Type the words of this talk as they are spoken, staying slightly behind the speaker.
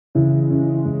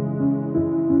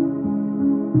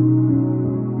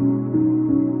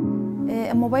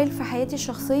الموبايل في حياتي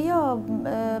الشخصية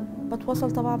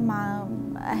بتواصل طبعا مع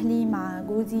أهلي، مع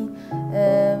جوزي،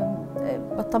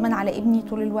 بطمن على ابني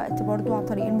طول الوقت برضو عن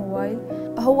طريق الموبايل.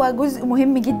 هو جزء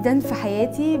مهم جدا في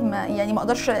حياتي، يعني ما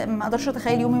اقدرش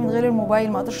اتخيل يومي من غير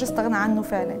الموبايل، ما اقدرش استغنى عنه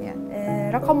فعلا.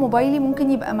 يعني رقم موبايلي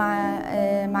ممكن يبقى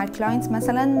مع الكلاينتس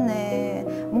مثلا،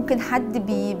 ممكن حد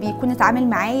بيكون اتعامل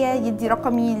معايا يدي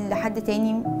رقمي لحد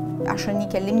تاني عشان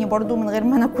يكلمني برضو من غير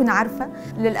ما انا اكون عارفه.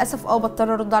 للاسف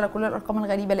بضطر ارد على كل الارقام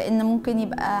الغريبه، لان ممكن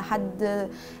يبقى حد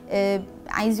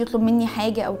عايز يطلب مني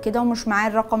حاجه او كده ومش معاه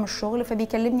الرقم الشغل،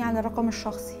 فبيكلمني على الرقم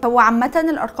الشخصي. هو عامه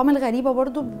الارقام الغريبه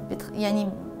برضو يعني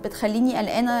بتخليني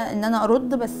قلقانه ان انا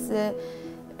ارد، بس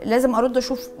لازم ارد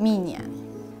اشوف مين. يعني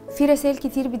في رسائل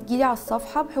كتير بتجيلي على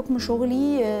الصفحه بحكم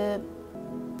شغلي،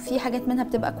 في حاجات منها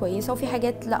بتبقى كويسه وفي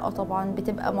حاجات لا طبعا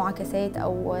بتبقى معاكسات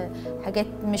او حاجات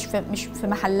مش في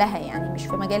محلها، يعني مش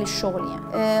في مجال الشغل.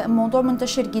 يعني الموضوع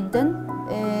منتشر جدا،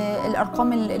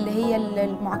 الارقام اللي هي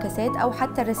المعاكسات او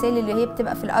حتى الرسائل اللي هي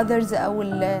بتبقى في الاذرز او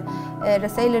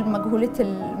الرسائل المجهوله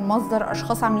المصدر،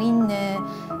 اشخاص عاملين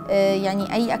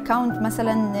يعني اي اكونت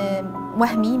مثلا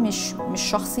وهمي مش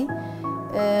شخصي،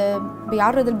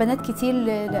 بيعرض البنات كتير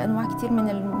لانواع كتير من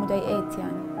المضايقات.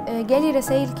 يعني جالي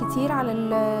رسائل كتير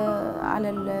على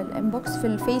الانبوكس في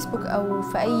الفيسبوك او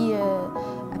في اي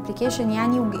ابلكيشن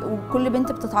يعني، وكل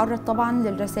بنت بتتعرض طبعا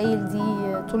للرسائل دي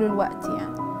طول الوقت.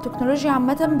 يعني التكنولوجيا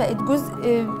عامه بقت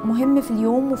جزء مهم في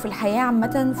اليوم وفي الحياه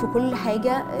عامه في كل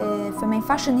حاجه، فما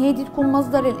ينفعش ان هي دي تكون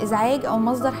مصدر الازعاج او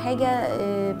مصدر حاجه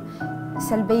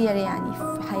سلبيه يعني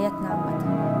في حياتنا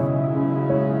عامه.